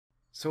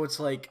So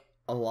it's like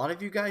a lot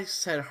of you guys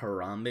said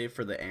Harambe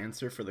for the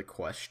answer for the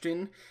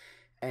question,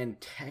 and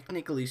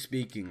technically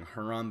speaking,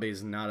 Harambe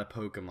is not a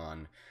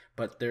Pokemon,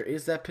 but there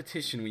is that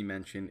petition we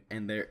mentioned,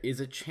 and there is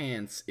a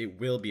chance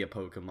it will be a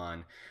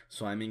Pokemon,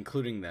 so I'm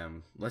including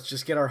them. Let's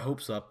just get our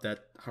hopes up that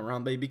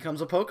Harambe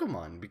becomes a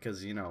Pokemon,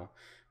 because, you know,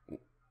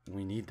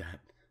 we need that.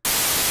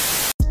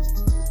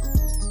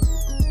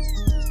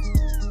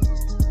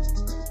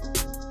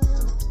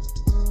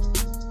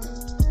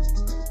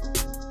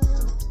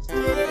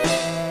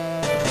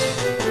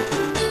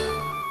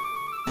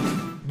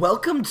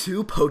 Welcome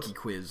to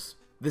PokeQuiz,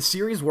 the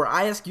series where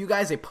I ask you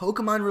guys a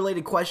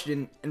Pokemon-related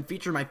question and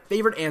feature my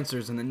favorite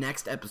answers in the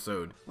next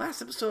episode.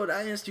 Last episode,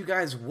 I asked you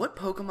guys what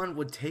Pokemon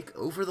would take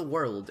over the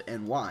world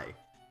and why.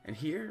 And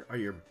here are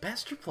your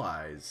best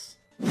replies.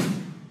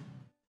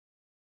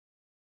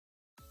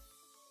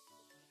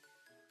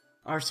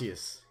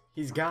 Arceus,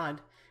 he's God.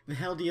 The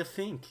hell do you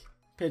think?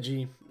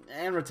 Pidgey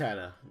and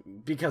Rattata,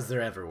 because they're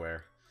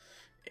everywhere.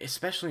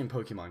 Especially in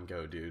Pokemon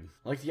Go, dude.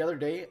 Like the other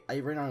day, I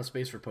ran out of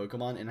space for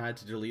Pokemon and I had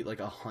to delete like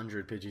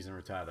 100 Pidgeys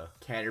and Rattata.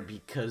 Catter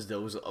because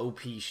those OP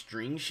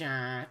string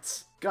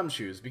shots.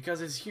 Gumshoes, because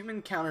his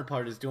human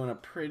counterpart is doing a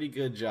pretty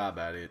good job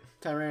at it.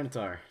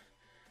 Tyranitar.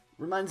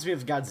 Reminds me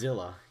of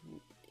Godzilla.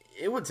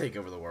 It would take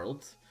over the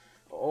world.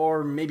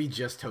 Or maybe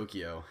just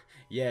Tokyo.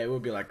 Yeah, it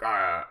would be like,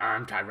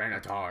 I'm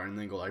Tyranitar, and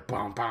then go like,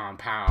 bom, bom,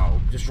 pow,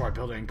 destroy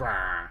building,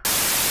 brah.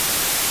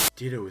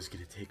 Ditto is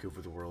gonna take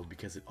over the world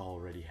because it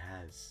already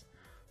has.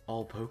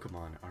 All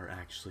Pokemon are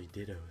actually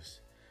Dittos.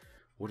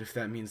 What if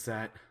that means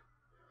that...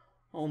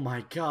 Oh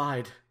my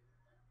god!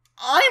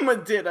 I'm a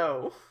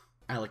Ditto!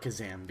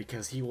 Alakazam,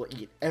 because he will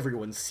eat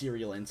everyone's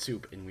cereal and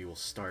soup and we will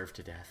starve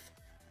to death.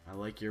 I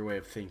like your way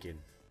of thinking.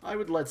 I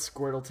would let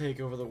Squirtle take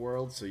over the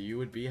world so you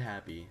would be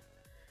happy.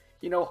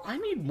 You know, I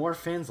need more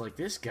fans like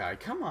this guy,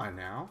 come on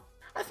now.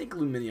 I think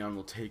Lumineon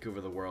will take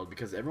over the world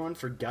because everyone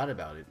forgot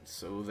about it,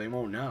 so they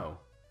won't know.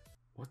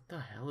 What the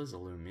hell is a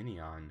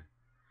Lumineon?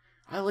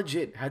 I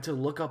legit had to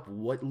look up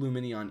what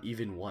Lumineon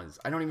even was.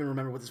 I don't even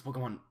remember what this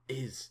Pokemon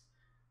is.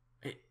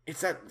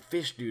 It's that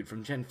fish dude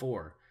from Gen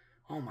 4.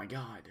 Oh my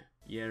god.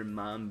 Your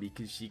mom,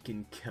 because she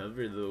can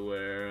cover the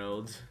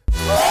world.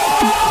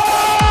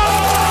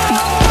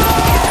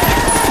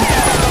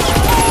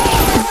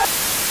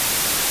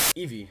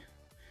 Eevee.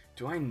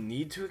 Do I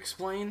need to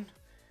explain?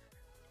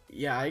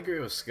 Yeah, I agree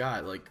with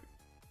Scott. Like,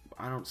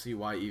 I don't see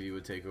why Eevee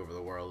would take over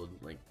the world.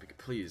 Like,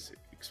 please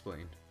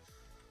explain.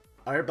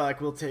 Arbok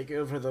will take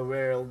over the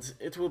world.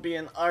 It will be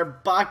an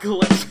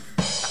Arbocalypse.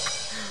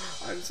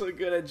 I'm so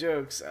good at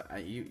jokes.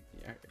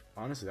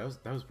 Honestly, that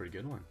was a pretty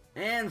good one.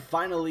 And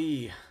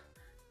finally,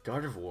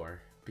 Gardevoir,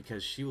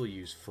 because she will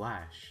use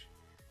Flash,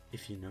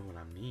 if you know what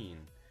I mean.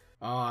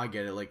 Oh, I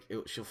get it. Like,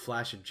 she'll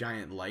flash a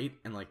giant light,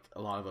 and like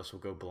a lot of us will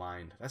go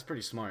blind. That's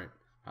pretty smart.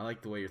 I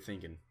like the way you're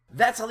thinking.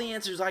 That's all the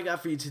answers I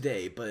got for you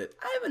today, but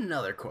I have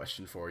another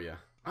question for you.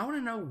 I want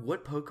to know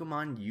what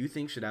Pokemon you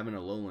think should have an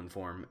Alolan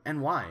form,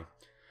 and why.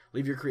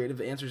 Leave your creative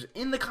answers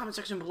in the comment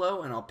section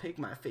below, and I'll pick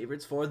my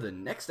favorites for the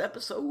next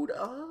episode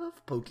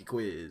of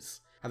PokeQuiz.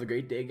 Have a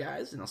great day,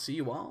 guys, and I'll see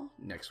you all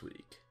next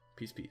week.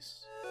 Peace,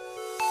 peace.